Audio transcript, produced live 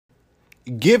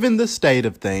given the state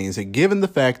of things and given the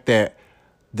fact that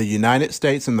the United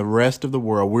States and the rest of the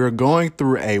world, we're going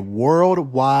through a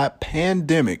worldwide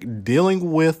pandemic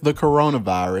dealing with the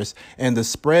coronavirus and the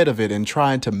spread of it and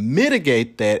trying to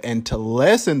mitigate that and to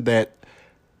lessen that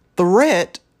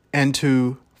threat and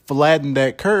to flatten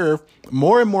that curve,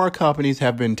 more and more companies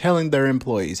have been telling their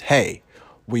employees, hey,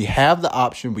 we have the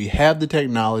option, we have the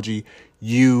technology,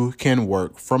 you can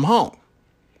work from home.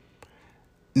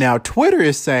 Now, Twitter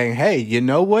is saying, hey, you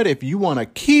know what? If you want to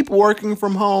keep working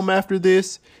from home after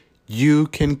this, you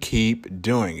can keep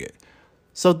doing it.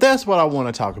 So that's what I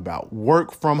want to talk about,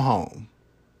 work from home,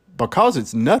 because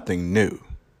it's nothing new.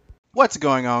 What's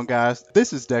going on, guys?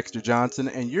 This is Dexter Johnson,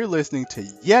 and you're listening to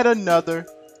yet another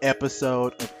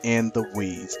episode of In the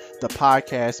Weeds, the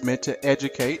podcast meant to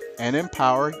educate and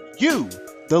empower you,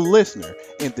 the listener,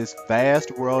 in this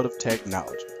vast world of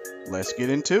technology. Let's get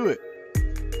into it.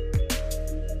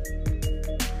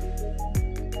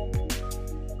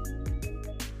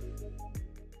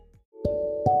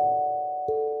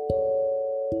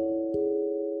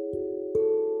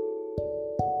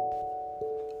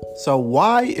 So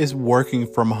why is working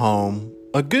from home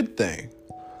a good thing?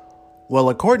 Well,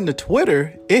 according to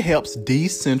Twitter, it helps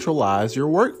decentralize your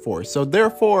workforce. So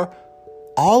therefore,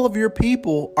 all of your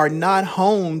people are not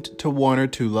honed to one or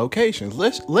two locations.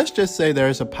 Let's just say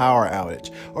there's a power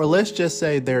outage, or let's just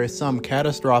say there is some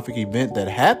catastrophic event that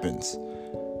happens.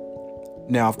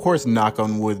 Now, of course, knock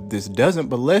on wood, this doesn't,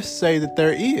 but let's say that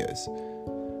there is.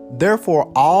 Therefore,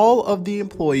 all of the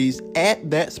employees at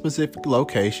that specific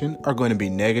location are going to be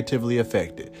negatively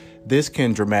affected. This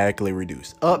can dramatically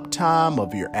reduce uptime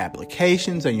of your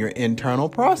applications and your internal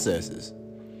processes.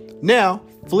 Now,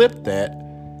 flip that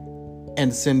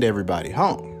and send everybody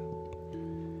home.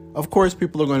 Of course,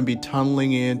 people are going to be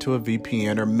tunneling into a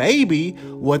VPN, or maybe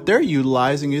what they're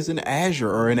utilizing is an Azure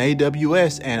or an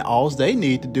AWS, and all they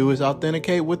need to do is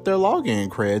authenticate with their login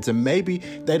creds, and maybe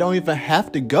they don't even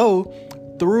have to go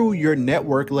through your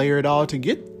network layer at all to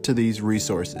get to these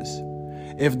resources.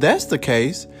 If that's the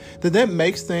case, then that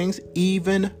makes things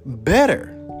even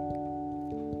better.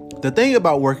 The thing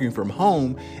about working from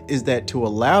home is that to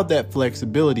allow that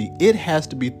flexibility, it has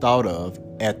to be thought of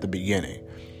at the beginning.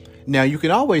 Now, you can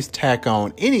always tack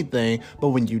on anything, but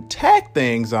when you tack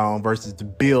things on versus to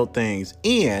build things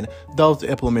in, those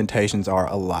implementations are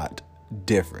a lot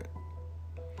different.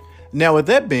 Now, with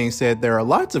that being said, there are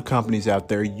lots of companies out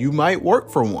there. You might work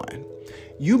for one.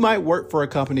 You might work for a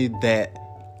company that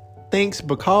thinks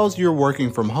because you're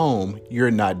working from home,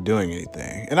 you're not doing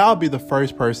anything. And I'll be the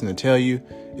first person to tell you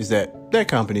is that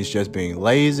company is just being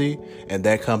lazy, and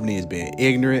that company is being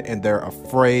ignorant, and they're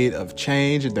afraid of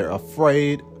change, and they're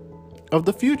afraid of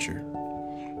the future.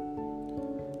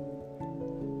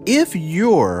 If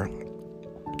you're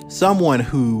someone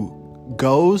who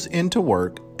goes into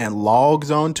work and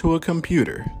logs onto a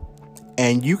computer,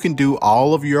 and you can do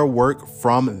all of your work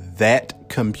from that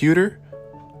computer,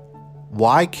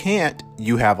 why can't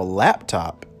you have a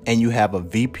laptop and you have a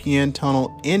VPN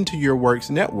tunnel into your work's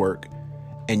network,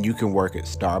 and you can work at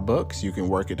Starbucks, you can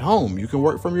work at home, you can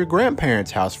work from your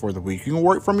grandparents' house for the week, you can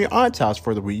work from your aunt's house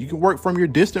for the week, you can work from your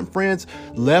distant friend's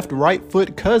left, right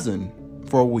foot cousin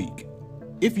for a week,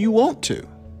 if you want to.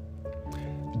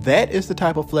 That is the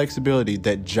type of flexibility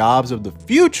that jobs of the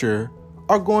future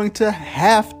are going to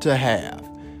have.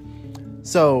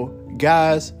 So,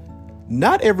 guys,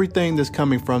 not everything that's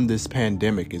coming from this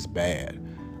pandemic is bad.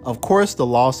 Of course, the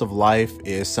loss of life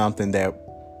is something that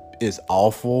is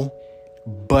awful,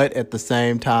 but at the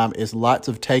same time, it's lots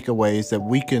of takeaways that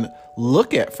we can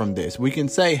look at from this. We can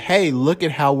say, hey, look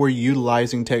at how we're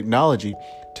utilizing technology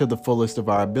to the fullest of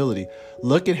our ability.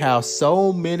 Look at how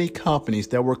so many companies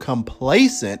that were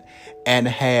complacent and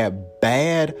had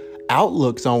bad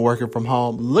outlooks on working from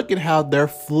home, look at how they're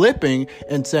flipping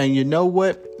and saying, you know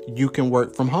what? You can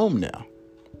work from home now.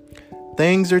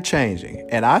 Things are changing,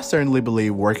 and I certainly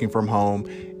believe working from home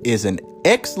is an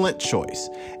excellent choice,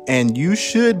 and you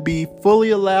should be fully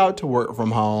allowed to work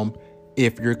from home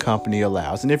if your company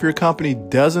allows. And if your company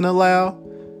doesn't allow,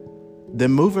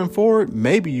 then moving forward,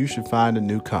 maybe you should find a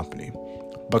new company,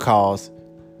 because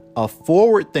a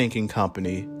forward-thinking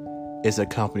company is a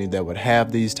company that would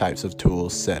have these types of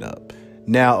tools set up.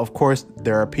 Now, of course,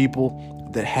 there are people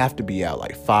that have to be out,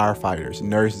 like firefighters,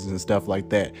 nurses, and stuff like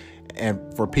that. And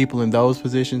for people in those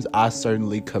positions, I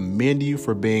certainly commend you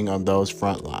for being on those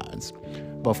front lines.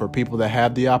 But for people that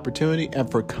have the opportunity, and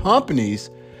for companies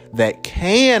that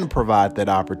can provide that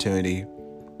opportunity,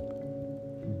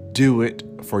 do it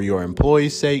for your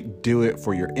employees' sake, do it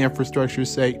for your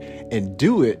infrastructure's sake, and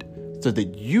do it so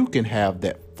that you can have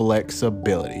that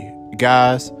flexibility.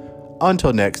 Guys,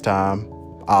 until next time,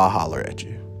 I'll holler at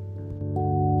you.